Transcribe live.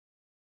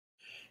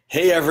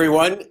Hey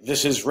everyone,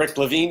 this is Rick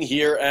Levine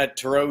here at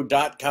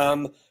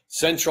Tarot.com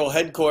central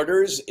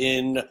headquarters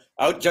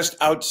just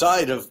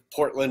outside of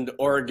Portland,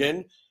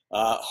 Oregon,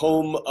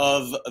 home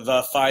of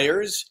the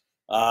fires.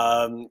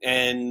 I'd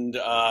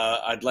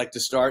like to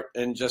start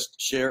and just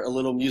share a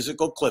little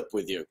musical clip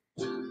with you.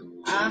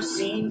 I've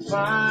seen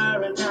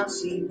fire and I've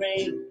seen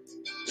rain.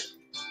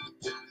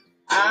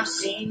 I've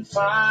seen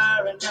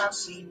fire and I've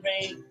seen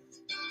rain.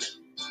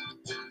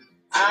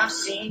 I've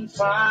seen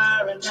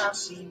fire and I've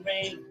seen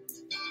rain.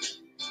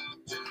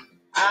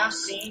 I've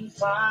seen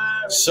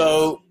fire.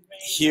 So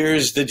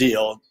here's the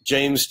deal.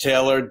 James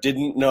Taylor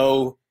didn't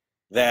know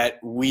that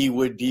we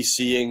would be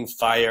seeing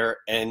fire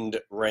and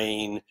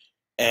rain.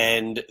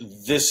 And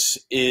this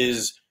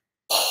is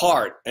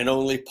part and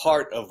only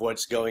part of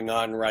what's going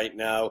on right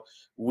now.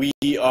 We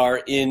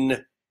are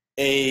in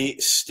a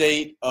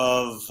state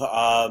of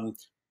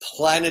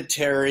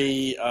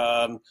planetary,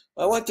 I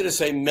wanted to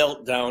say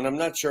meltdown. I'm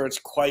not sure it's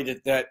quite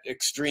at that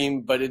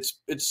extreme, but it's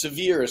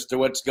severe as to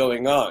what's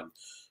going on.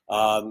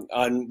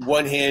 On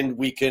one hand,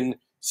 we can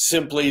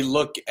simply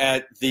look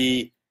at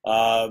the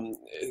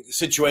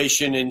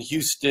situation in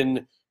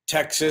Houston,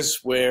 Texas,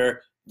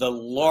 where the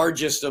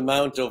largest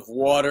amount of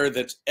water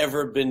that's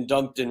ever been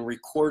dumped in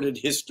recorded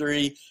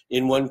history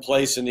in one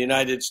place in the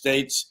United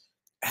States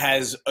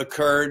has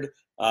occurred.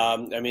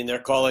 They're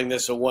calling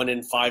this a 1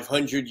 in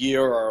 500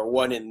 year or a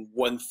 1 in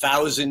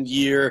 1,000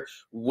 year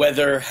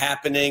weather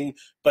happening.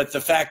 But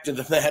the fact of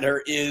the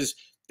matter is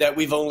that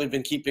we've only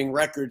been keeping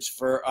records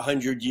for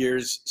 100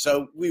 years,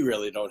 so we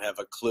really don't have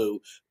a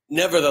clue.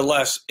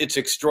 Nevertheless, it's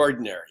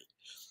extraordinary.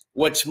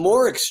 What's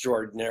more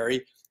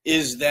extraordinary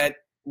is that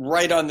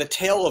right on the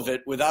tail of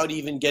it, without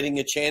even getting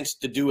a chance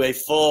to do a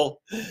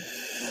full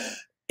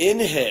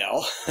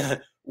inhale,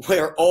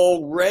 we're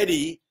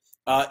already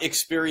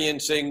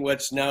experiencing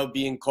what's now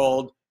being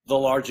called the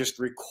largest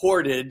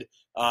recorded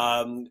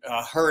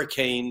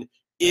hurricane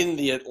in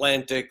the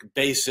Atlantic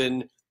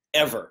basin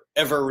ever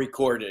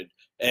recorded.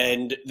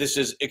 And this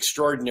is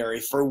extraordinary.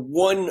 For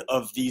one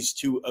of these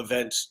two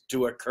events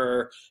to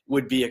occur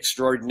would be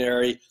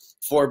extraordinary.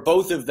 For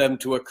both of them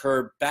to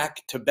occur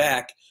back to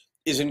back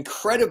is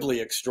incredibly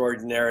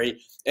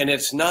extraordinary. And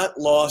it's not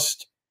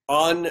lost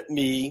on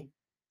me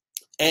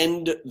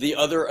and the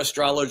other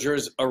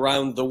astrologers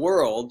around the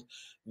world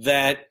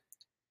that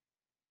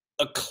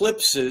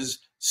eclipses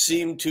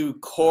seem to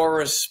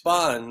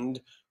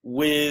correspond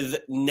with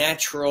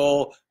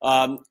natural,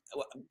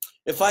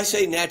 if I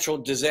say natural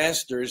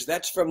disasters,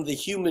 that's from the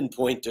human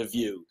point of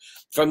view.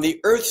 From the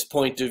Earth's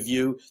point of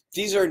view,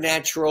 these are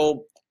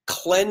natural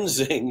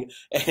cleansing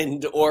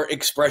and or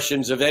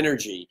expressions of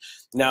energy.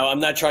 Now,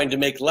 I'm not trying to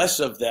make less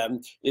of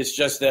them. It's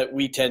just that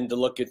we tend to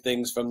look at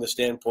things from the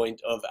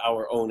standpoint of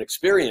our own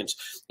experience.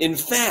 In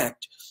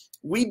fact,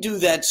 we do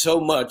that so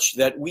much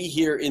that we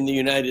here in the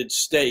United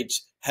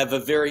States have a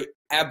very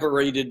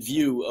aberrated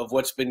view of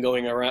what's been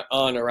going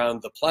on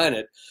around the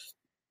planet.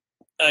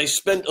 I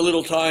spent a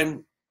little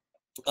time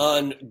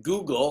on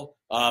Google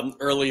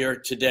earlier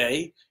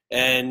today,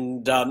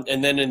 and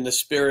then in the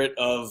spirit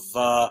of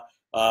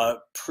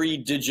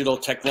pre-digital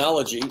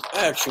technology,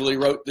 I actually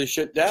wrote this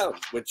shit down,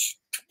 which,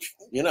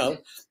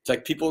 it's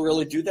like people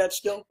really do that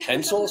still?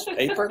 Pencils,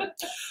 paper?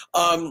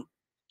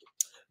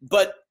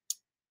 But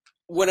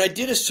when I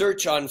did a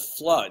search on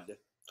flood,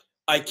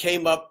 I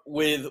came up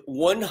with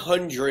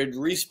 100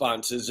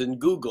 responses in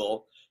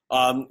Google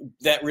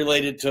that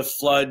related to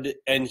flood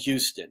and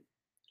Houston.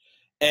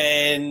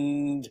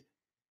 And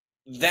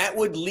that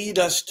would lead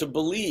us to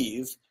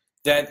believe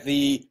that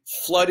the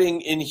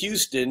flooding in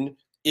Houston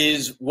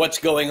is what's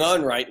going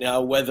on right now,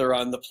 weather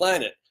on the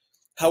planet.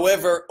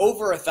 However,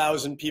 over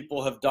 1,000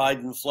 people have died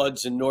in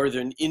floods in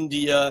northern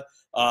India,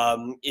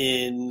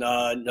 in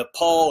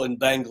Nepal, in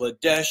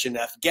Bangladesh, in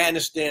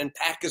Afghanistan,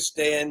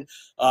 Pakistan.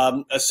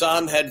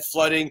 Assam had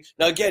flooding.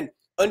 Now, again,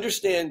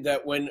 understand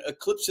that when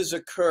eclipses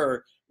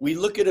occur, we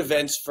look at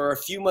events for a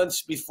few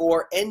months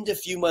before and a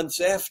few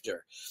months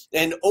after.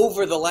 And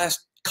over the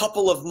last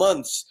couple of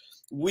months,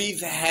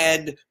 we've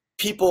had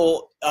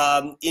people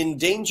in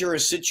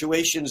dangerous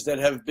situations that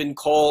have been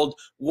called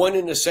 1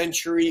 in a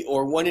century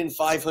or 1 in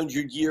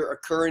 500 year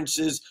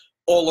occurrences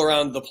all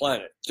around the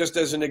planet. Just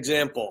as an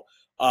example,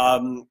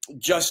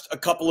 just a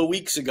couple of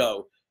weeks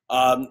ago,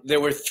 there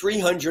were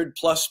 300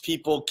 plus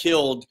people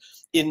killed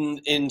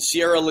in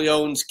Sierra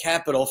Leone's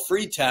capital,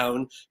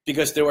 Freetown,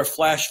 because there were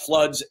flash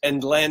floods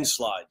and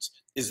landslides.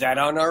 Is that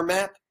on our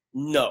map?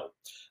 No.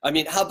 I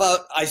mean, how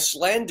about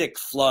Icelandic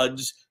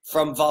floods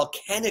from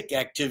volcanic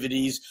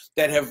activities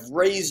that have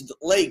raised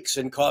lakes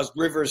and caused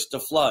rivers to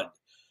flood?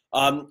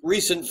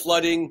 Recent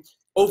flooding,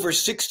 over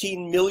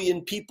 16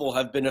 million people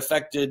have been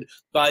affected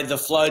by the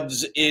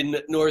floods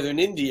in northern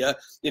India.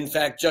 In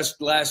fact,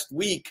 just last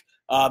week,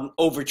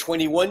 over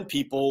 21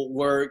 people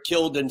were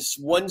killed in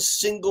one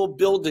single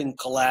building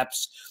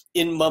collapse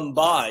in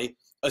Mumbai,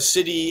 a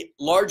city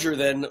larger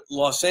than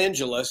Los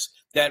Angeles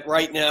that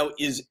right now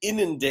is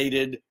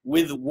inundated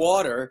with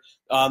water.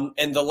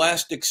 And the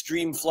last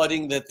extreme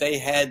flooding that they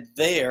had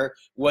there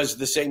was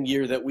the same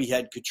year that we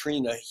had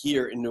Katrina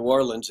here in New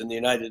Orleans in the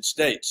United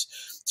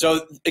States.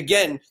 So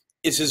again,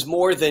 this is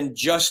more than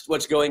just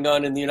what's going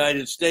on in the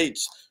United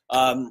States.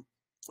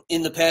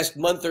 In the past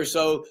month or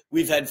so,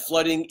 we've had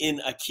flooding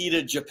in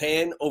Akita,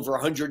 Japan. Over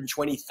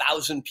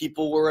 120,000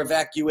 people were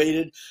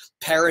evacuated.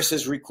 Paris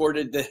has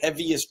recorded the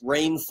heaviest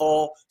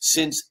rainfall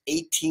since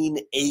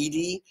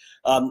 1880.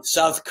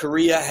 South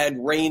Korea had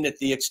rain at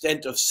the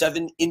extent of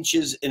 7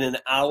 inches in an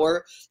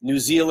hour. New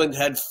Zealand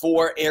had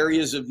 4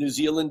 areas of New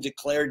Zealand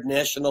declared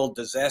national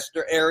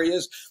disaster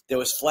areas. There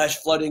was flash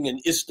flooding in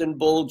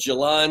Istanbul,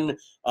 Jilan,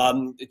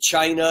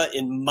 China,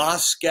 in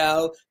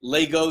Moscow,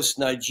 Lagos,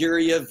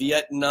 Nigeria,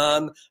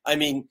 Vietnam. I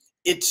mean,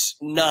 it's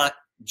not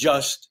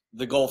just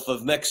the Gulf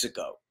of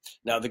Mexico.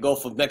 Now, the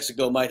Gulf of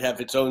Mexico might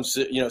have its own,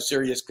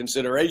 serious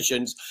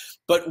considerations,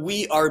 but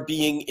we are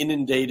being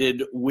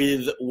inundated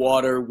with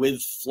water,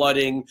 with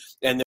flooding,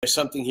 and there's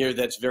something here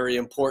that's very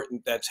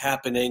important that's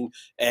happening,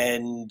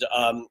 and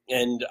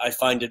I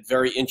find it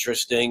very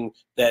interesting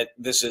that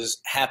this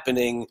is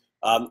happening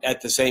at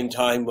the same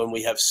time when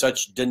we have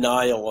such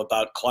denial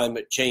about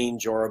climate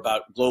change or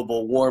about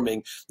global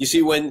warming. You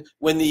see, when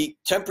the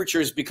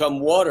temperatures become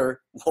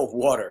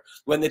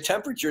when the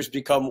temperatures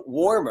become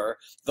warmer,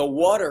 the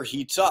water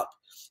heats up.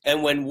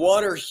 And when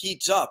water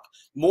heats up,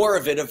 more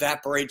of it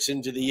evaporates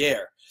into the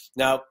air.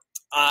 Now,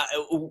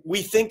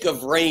 we think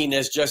of rain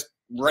as just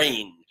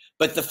rain.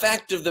 But the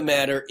fact of the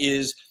matter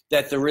is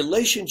that the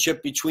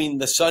relationship between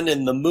the sun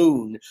and the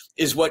moon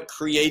is what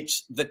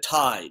creates the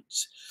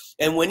tides.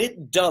 And when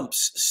it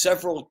dumps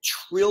several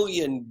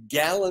trillion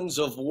gallons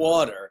of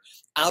water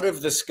out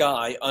of the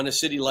sky on a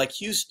city like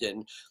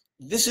Houston,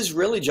 this is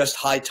really just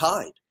high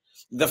tide.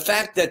 The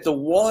fact that the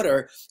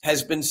water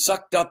has been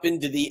sucked up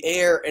into the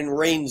air and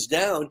rains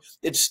down,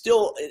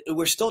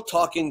 we're still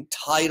talking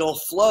tidal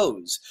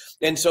flows.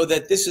 And so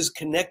that this is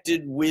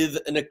connected with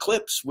an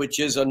eclipse, which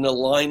is an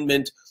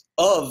alignment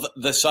of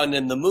the sun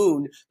and the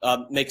moon,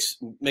 makes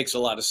a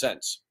lot of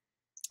sense.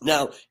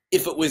 Now,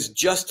 if it was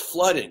just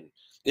flooding,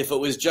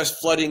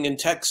 in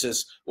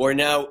Texas, or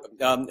now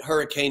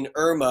Hurricane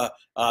Irma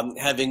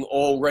having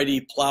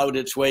already plowed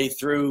its way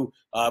through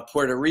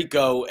Puerto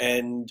Rico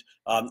and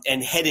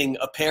heading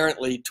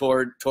apparently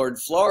toward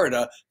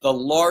Florida, the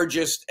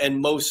largest and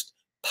most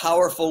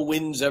powerful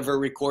winds ever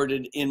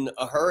recorded in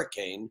a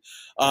hurricane.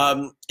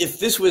 If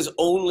this was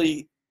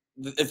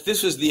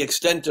the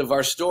extent of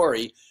our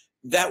story,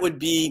 that would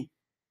be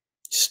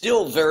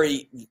still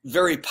very,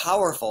 very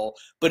powerful,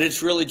 but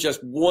it's really just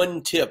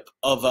one tip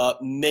of a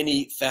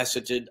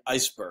many-faceted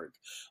iceberg.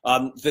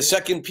 The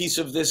second piece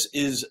of this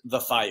is the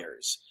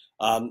fires.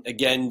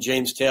 Again,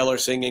 James Taylor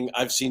singing,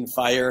 "I've seen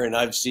fire and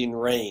I've seen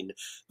rain."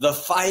 The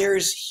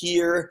fires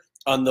here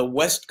on the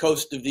west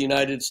coast of the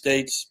United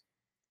States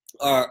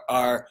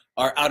are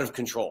out of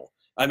control.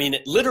 I mean,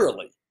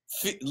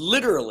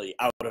 literally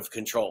out of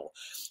control.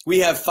 We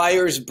have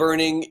fires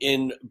burning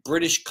in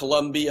British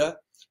Columbia,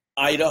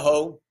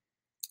 Idaho,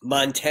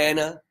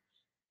 Montana,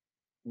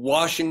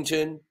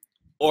 Washington,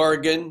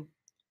 Oregon,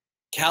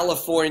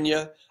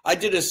 California. I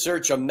did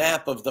a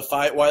map of the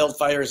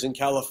wildfires in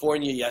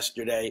California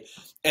yesterday,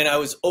 and I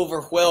was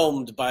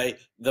overwhelmed by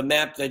the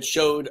map that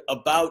showed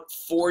about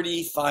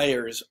 40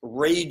 fires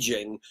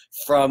raging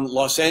from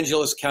Los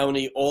Angeles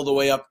County all the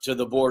way up to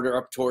the border,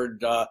 up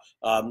toward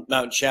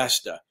Mount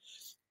Shasta.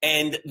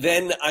 And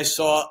then I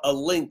saw a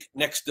link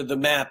next to the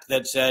map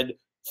that said,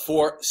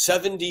 for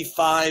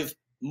 75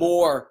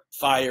 more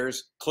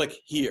fires, click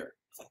here.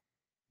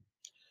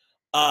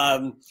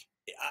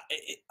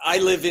 I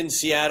live in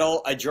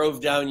Seattle. I drove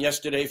down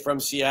yesterday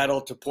from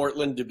Seattle to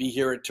Portland to be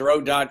here at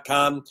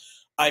Tarot.com.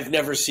 I've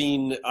never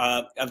seen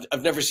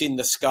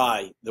the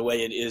sky the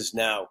way it is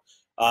now.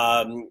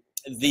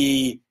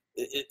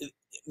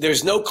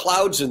 There's no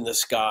clouds in the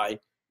sky,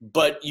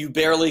 but you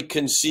barely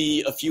can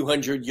see a few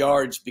hundred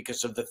yards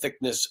because of the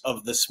thickness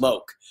of the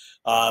smoke.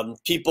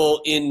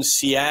 People in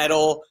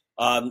Seattle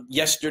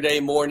yesterday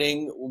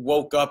morning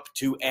woke up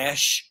to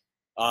ash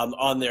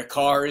on their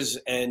cars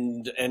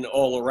and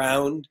all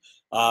around.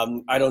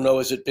 I don't know,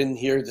 has it been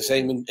here the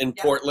same in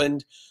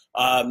Portland?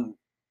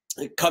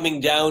 Coming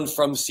down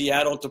from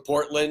Seattle to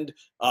Portland,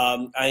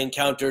 I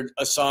encountered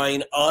a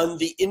sign on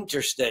the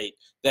interstate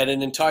that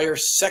an entire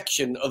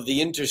section of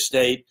the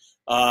interstate,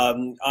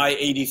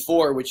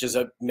 I-84, which is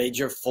a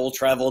major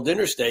full-traveled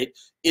interstate,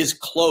 is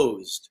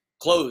closed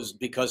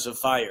because of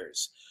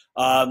fires.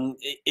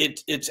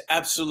 It's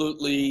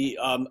absolutely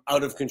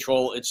out of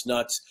control. It's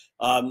nuts.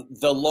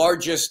 The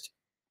largest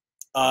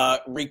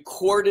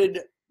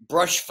recorded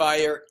brush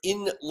fire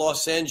in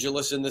Los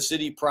Angeles, in the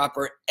city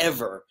proper,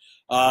 ever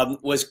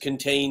was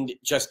contained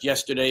just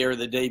yesterday or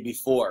the day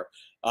before.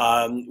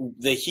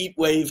 The heat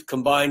wave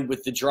combined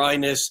with the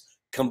dryness,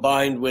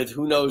 combined with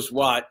who knows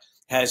what,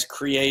 has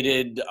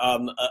created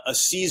a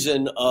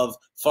season of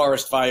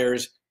forest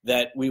fires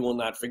that we will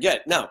not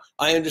forget. Now,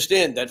 I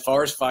understand that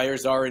forest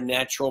fires are a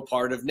natural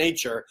part of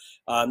nature.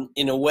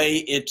 In a way,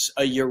 it's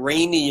a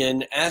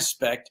Uranian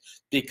aspect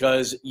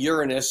because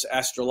Uranus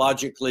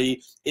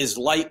astrologically is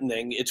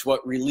lightning. It's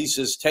what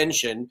releases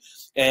tension.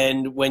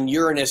 And when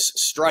Uranus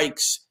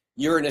strikes,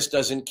 Uranus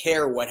doesn't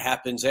care what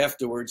happens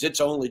afterwards. Its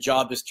only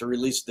job is to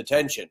release the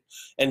tension.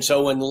 And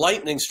so when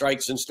lightning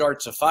strikes and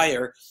starts a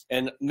fire,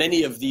 and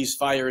many of these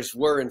fires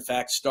were in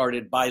fact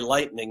started by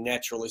lightning,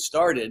 naturally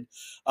started,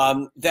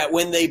 that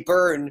when they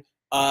burn,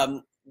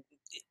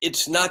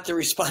 it's not the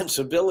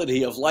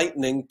responsibility of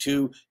lightning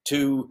to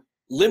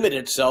limit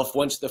itself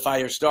once the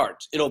fire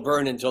starts. It'll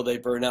burn until they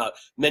burn out.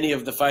 Many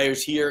of the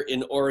fires here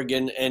in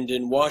Oregon and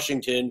in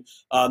Washington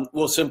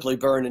will simply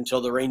burn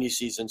until the rainy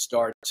season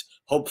starts,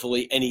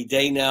 hopefully any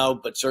day now,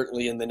 but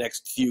certainly in the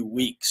next few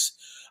weeks.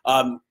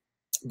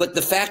 But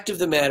the fact of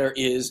the matter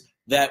is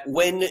that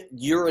when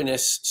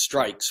Uranus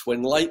strikes,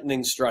 when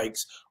lightning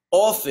strikes,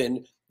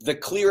 often the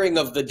clearing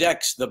of the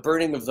decks, the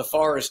burning of the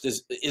forest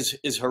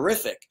is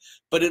horrific,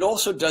 but it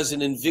also does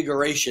an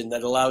invigoration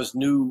that allows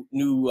new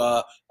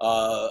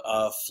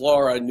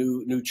flora,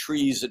 new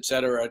trees,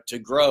 etc., to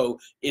grow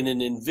in an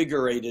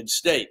invigorated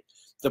state.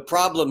 The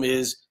problem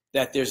is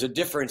that there's a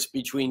difference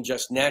between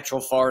just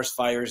natural forest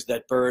fires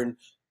that burn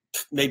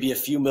maybe a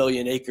few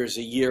million acres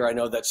a year. I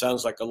know that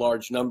sounds like a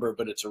large number,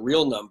 but it's a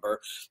real number,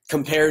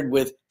 compared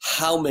with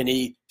how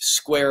many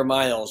square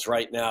miles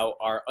right now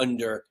are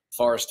under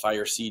forest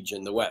fire siege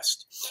in the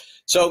West.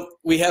 So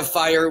we have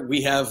fire,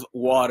 we have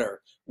water.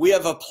 We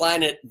have a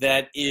planet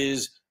that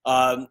is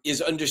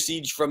under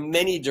siege from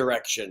many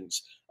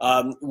directions.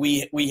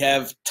 We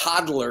have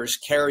toddlers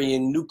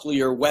carrying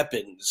nuclear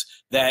weapons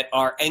that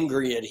are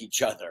angry at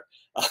each other.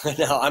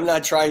 Now, I'm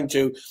not trying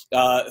to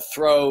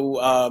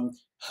throw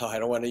I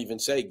don't want to even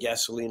say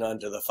gasoline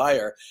onto the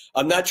fire.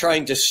 I'm not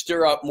trying to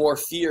stir up more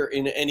fear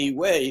in any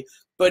way,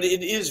 but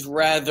it is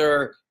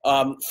rather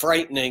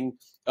frightening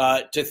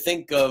to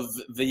think of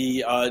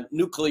the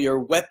nuclear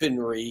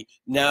weaponry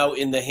now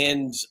in the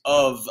hands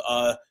of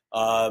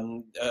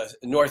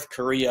North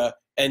Korea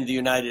and the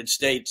United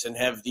States, and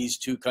have these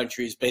two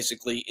countries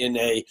basically in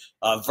a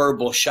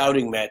verbal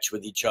shouting match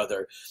with each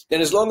other.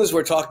 And as long as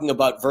we're talking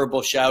about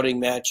verbal shouting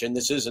match, and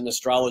this is an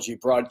astrology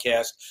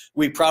broadcast,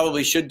 we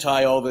probably should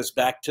tie all this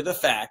back to the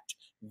fact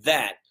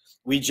that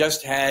we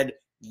just had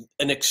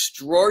an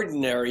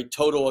extraordinary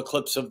total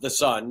eclipse of the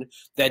sun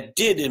that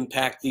did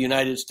impact the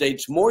United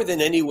States more than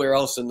anywhere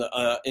else in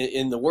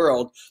the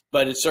world,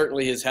 but it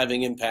certainly is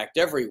having impact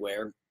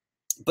everywhere.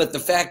 But the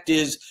fact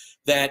is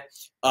that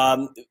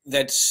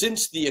that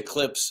since the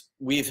eclipse,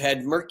 we've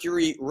had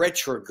Mercury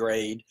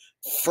retrograde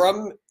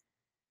from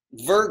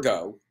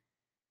Virgo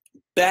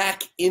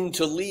back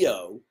into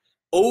Leo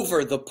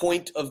over the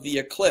point of the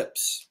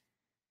eclipse,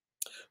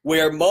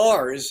 where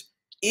Mars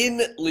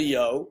in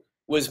Leo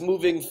was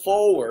moving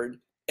forward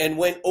and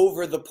went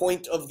over the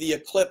point of the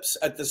eclipse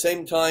at the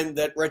same time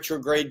that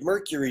retrograde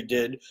Mercury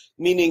did,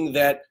 meaning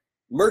that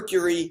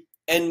Mercury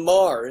and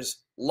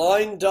Mars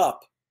lined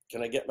up.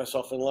 Can I get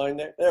myself in line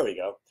there? There we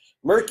go.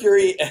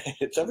 Mercury,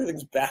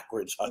 everything's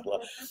backwards,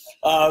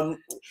 Hadla.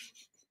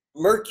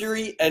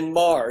 Mercury and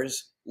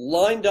Mars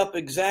lined up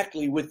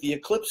exactly with the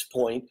eclipse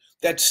point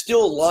that's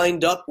still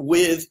lined up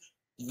with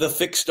the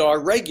fixed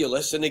star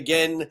Regulus. And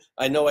again,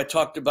 I know I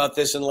talked about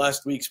this in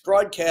last week's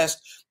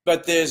broadcast,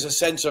 but there's a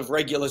sense of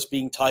Regulus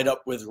being tied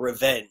up with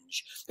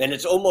revenge. And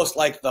it's almost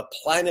like the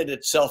planet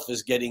itself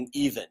is getting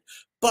even.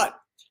 But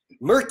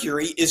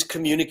Mercury is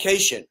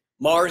communication.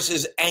 Mars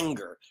is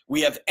anger.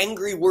 We have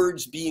angry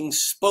words being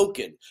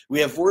spoken. We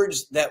have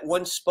words that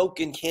once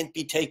spoken can't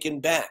be taken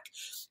back.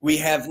 We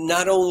have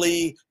not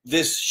only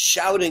this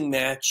shouting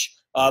match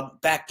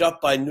backed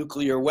up by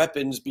nuclear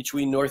weapons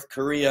between North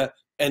Korea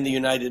and the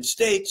United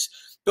States,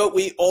 but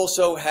we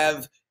also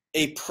have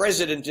a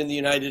president in the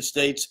United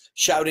States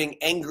shouting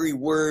angry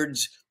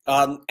words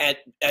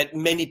at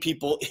many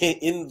people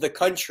in the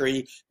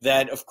country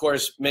that, of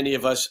course, many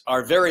of us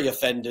are very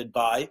offended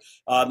by.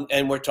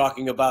 And we're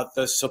talking about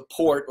the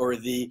support or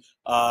the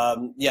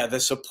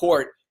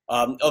support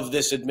of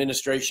this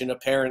administration,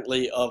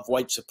 apparently, of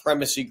white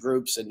supremacy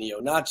groups and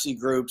neo-Nazi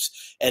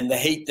groups, and the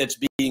hate that's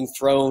being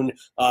thrown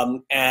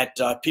at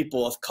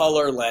people of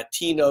color,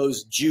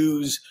 Latinos,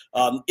 Jews,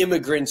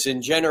 immigrants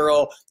in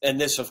general, and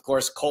this, of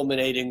course,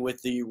 culminating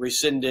with the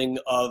rescinding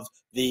of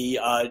the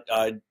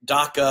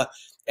DACA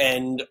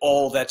and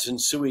all that's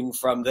ensuing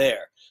from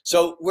there.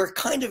 So we're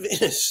kind of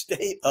in a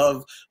state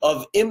of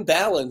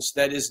imbalance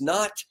that is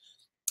not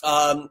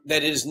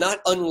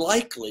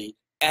unlikely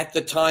at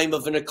the time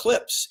of an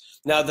eclipse.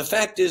 Now, the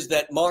fact is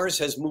that Mars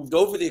has moved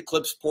over the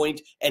eclipse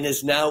point and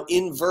is now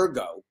in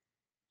Virgo.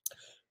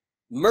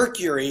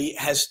 Mercury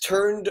has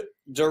turned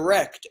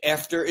direct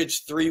after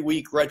its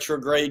 3-week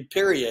retrograde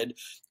period,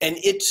 and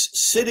it's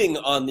sitting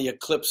on the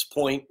eclipse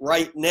point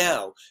right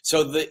now.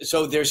 So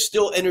there's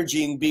still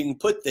energy being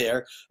put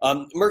there.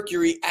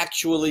 Mercury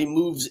actually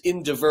moves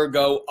into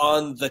Virgo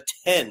on the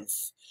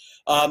 10th,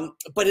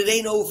 but it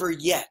ain't over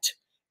yet.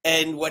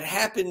 And what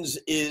happens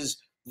is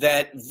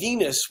that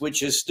Venus,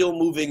 which is still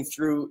moving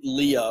through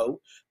Leo,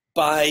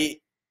 by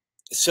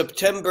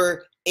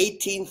September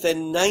 18th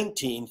and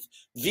 19th,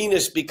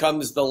 Venus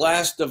becomes the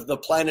last of the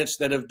planets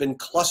that have been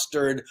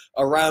clustered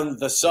around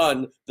the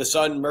sun,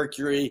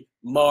 Mercury,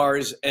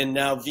 Mars, and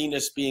now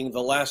Venus being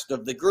the last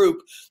of the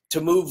group,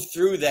 to move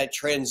through that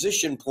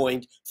transition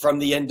point from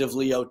the end of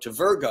Leo to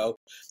Virgo,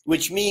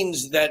 which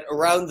means that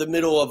around the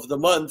middle of the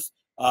month,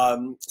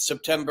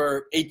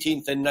 September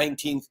 18th and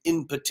 19th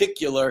in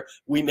particular,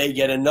 we may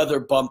get another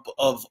bump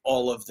of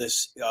all of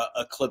this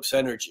eclipse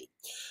energy.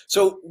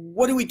 So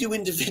what do we do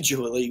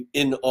individually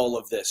in all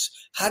of this?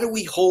 How do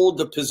we hold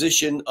the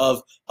position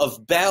of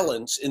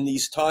balance in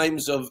these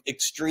times of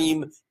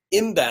extreme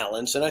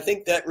imbalance? And I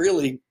think that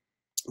really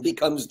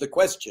becomes the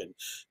question,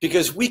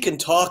 because we can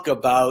talk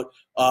about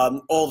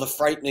all the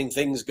frightening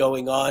things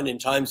going on in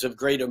times of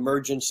great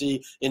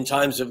emergency, in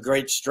times of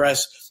great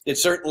stress. It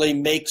certainly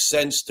makes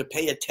sense to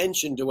pay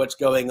attention to what's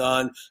going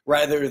on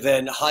rather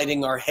than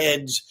hiding our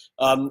heads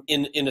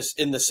in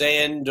the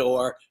sand.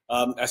 Or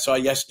I saw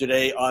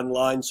yesterday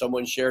online,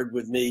 someone shared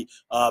with me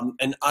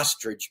an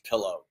ostrich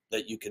pillow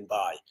that you can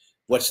buy.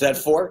 What's that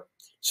for?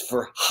 It's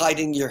for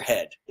hiding your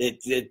head.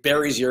 It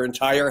buries your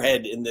entire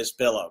head in this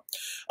pillow.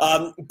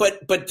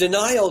 But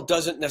denial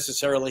doesn't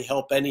necessarily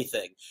help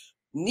anything.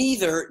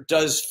 Neither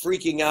does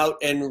freaking out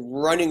and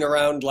running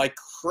around like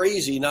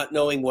crazy, not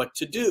knowing what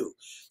to do.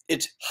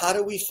 It's how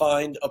do we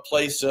find a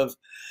place of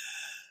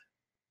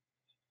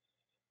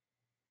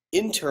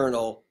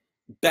internal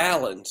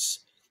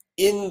balance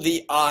in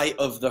the eye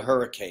of the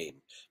hurricane?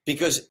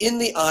 Because in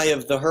the eye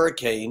of the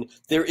hurricane,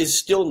 there is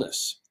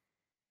stillness.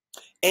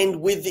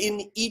 And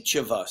within each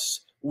of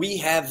us, we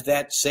have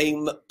that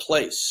same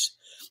place.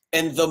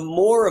 And the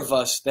more of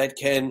us that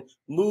can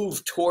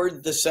move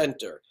toward the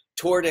center,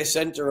 toward a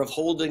center of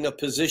holding a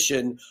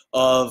position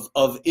of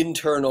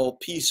internal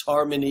peace,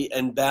 harmony,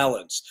 and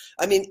balance.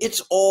 I mean, it's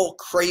all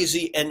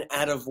crazy and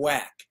out of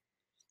whack.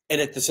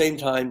 And at the same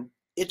time,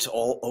 it's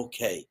all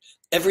okay.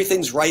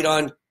 Everything's right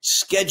on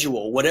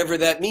schedule, whatever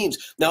that means.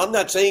 Now, I'm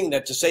not saying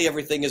that to say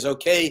everything is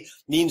okay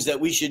means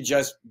that we should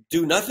just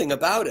do nothing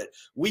about it.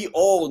 We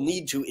all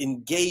need to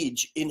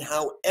engage in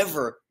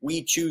however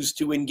we choose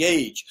to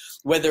engage,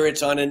 whether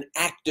it's on an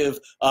active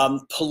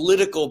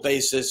political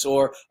basis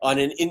or on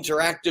an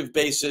interactive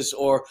basis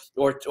or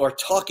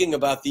talking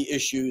about the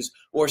issues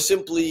or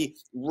simply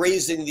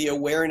raising the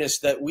awareness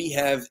that we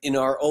have in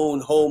our own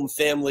home,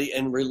 family,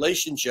 and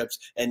relationships.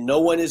 And no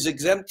one is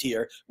exempt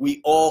here. We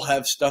all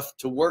have stuff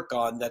to work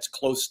on that's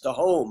close to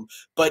home.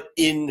 But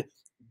in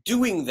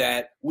doing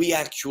that, we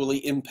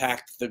actually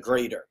impact the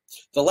greater.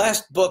 The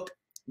last book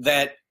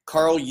that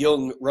Carl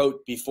Jung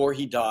wrote before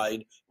he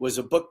died was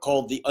a book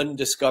called The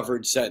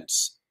Undiscovered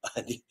Sense,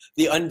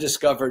 the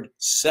undiscovered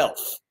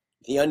self,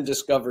 the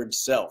undiscovered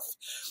self.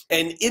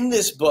 And in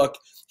this book,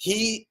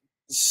 he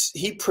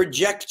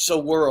projects a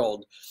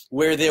world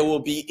where there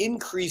will be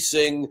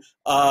increasing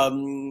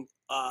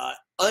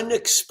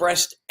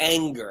unexpressed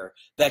anger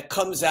that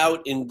comes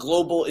out in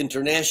global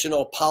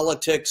international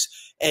politics.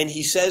 And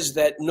he says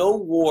that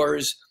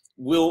that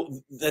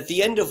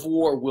the end of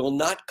war will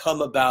not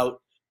come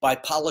about by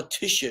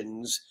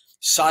politicians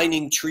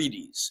signing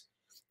treaties,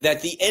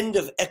 that the end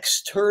of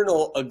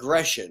external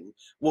aggression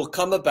will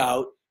come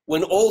about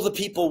when all the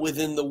people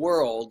within the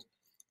world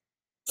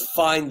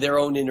find their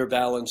own inner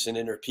balance and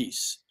inner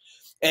peace.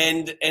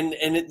 And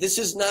this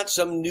is not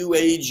some new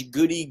age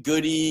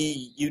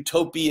goody-goody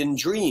utopian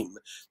dream.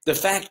 The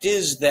fact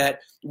is that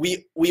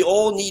we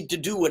all need to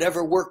do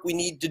whatever work we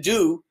need to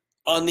do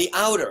on the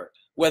outer,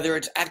 whether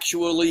it's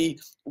actually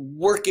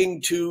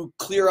working to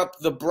clear up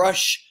the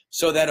brush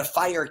so that a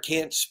fire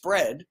can't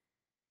spread,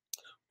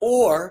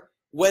 or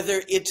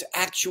whether it's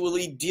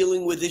actually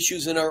dealing with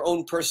issues in our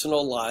own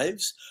personal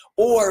lives,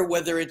 or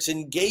whether it's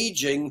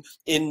engaging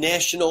in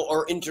national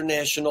or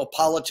international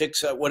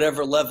politics at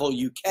whatever level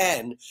you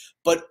can.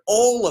 But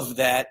all of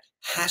that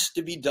has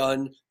to be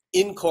done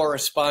in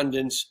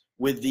correspondence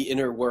with the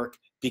inner work,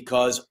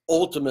 because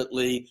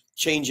ultimately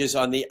changes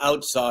on the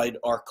outside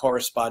are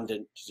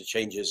correspondent to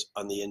changes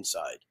on the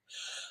inside.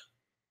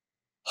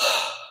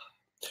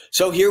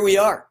 So here we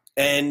are.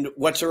 And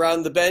what's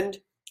around the bend?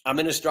 I'm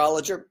an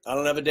astrologer. I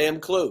don't have a damn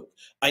clue.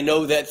 I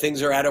know that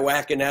things are out of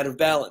whack and out of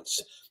balance.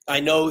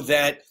 I know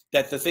that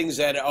the things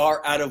that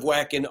are out of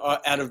whack and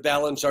out of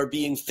balance are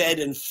being fed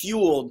and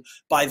fueled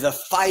by the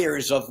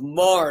fires of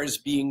Mars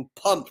being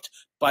pumped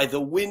by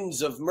the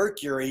winds of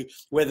Mercury,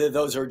 whether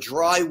those are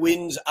dry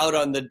winds out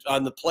on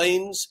the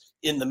plains,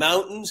 in the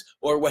mountains,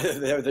 or whether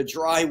they're the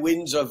dry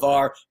winds of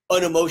our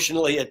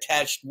unemotionally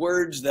attached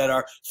words that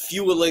are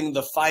fueling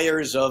the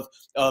fires of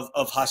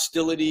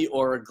hostility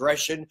or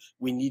aggression.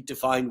 We need to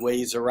find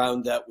ways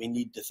around that. We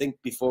need to think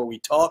before we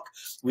talk.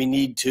 We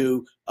need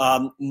to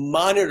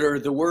monitor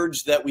the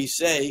words that we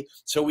say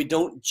so we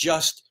don't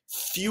just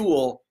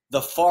fuel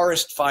the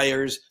forest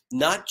fires,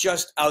 not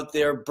just out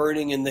there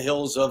burning in the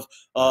hills of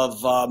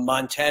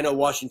Montana,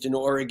 Washington,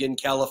 Oregon,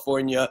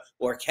 California,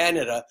 or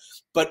Canada,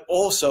 but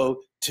also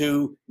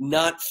to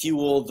not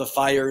fuel the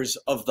fires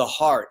of the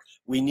heart,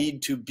 We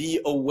need to be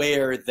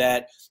aware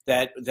that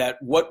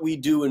what we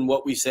do and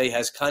what we say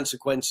has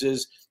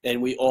consequences,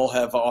 and we all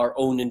have our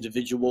own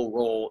individual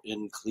role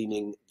in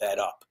cleaning that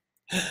up.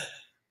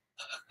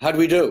 How do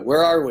we do?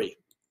 Where are we?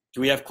 Do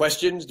we have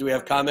questions? Do we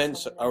have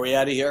comments? Are we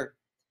out of here?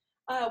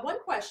 One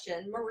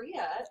question,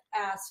 Maria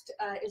asked,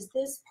 is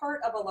this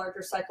part of a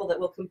larger cycle that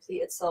will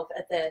complete itself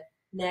at the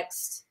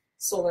next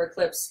solar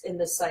eclipse in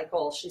this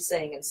cycle? She's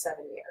saying in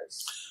 7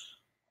 years.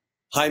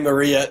 Hi,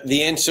 Maria.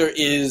 The answer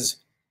is,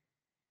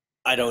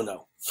 I don't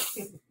know.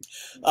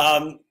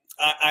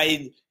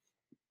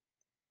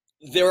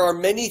 There are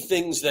many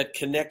things that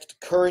connect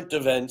current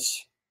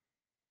events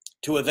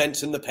to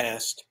events in the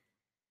past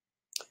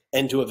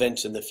and to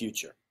events in the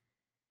future.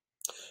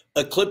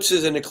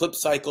 Eclipses and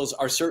eclipse cycles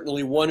are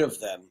certainly one of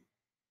them,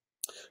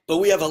 but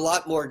we have a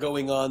lot more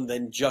going on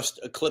than just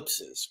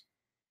eclipses.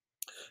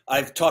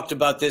 I've talked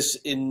about this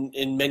in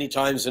many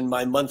times in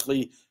my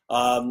monthly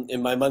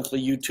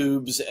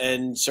YouTubes,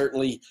 and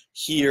certainly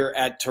here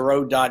at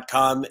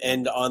Tarot.com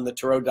and on the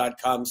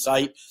Tarot.com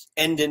site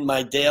and in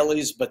my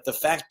dailies. But the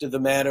fact of the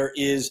matter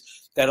is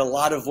that a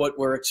lot of what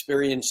we're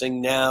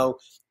experiencing now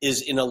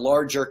is in a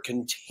larger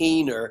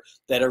container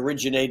that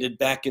originated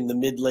back in the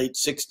mid-late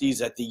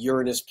 60s at the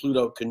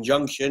Uranus-Pluto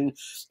conjunction,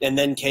 and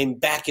then came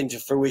back into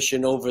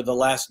fruition over the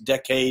last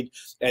decade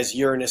as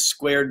Uranus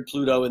squared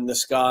Pluto in the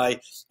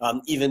sky.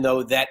 Even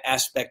though that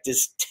aspect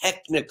is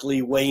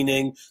technically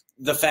waning,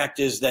 the fact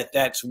is that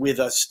that's with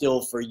us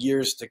still for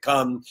years to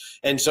come.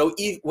 And so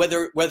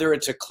whether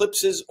it's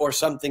eclipses or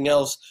something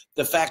else,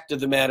 the fact of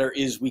the matter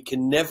is we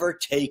can never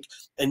take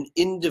an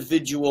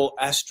individual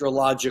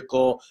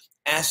astrological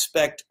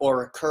aspect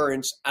or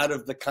occurrence out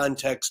of the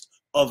context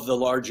of the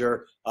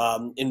larger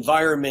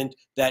environment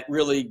that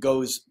really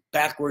goes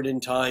backward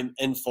in time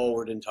and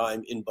forward in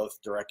time in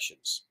both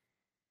directions.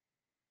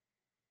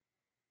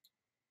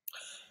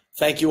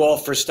 Thank you all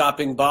for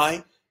stopping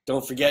by.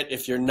 Don't forget,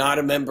 if you're not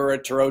a member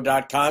at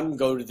Tarot.com,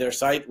 go to their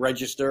site,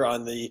 register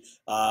on the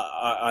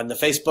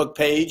Facebook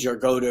page, or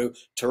go to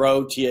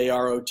Tarot,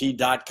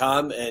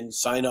 Tarot.com, and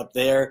sign up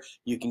there.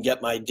 You can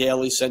get my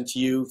daily sent to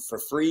you for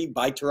free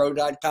by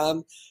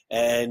Tarot.com,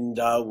 and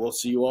we'll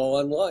see you all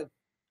online.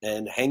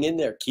 And hang in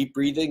there, keep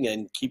breathing,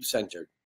 and keep centered.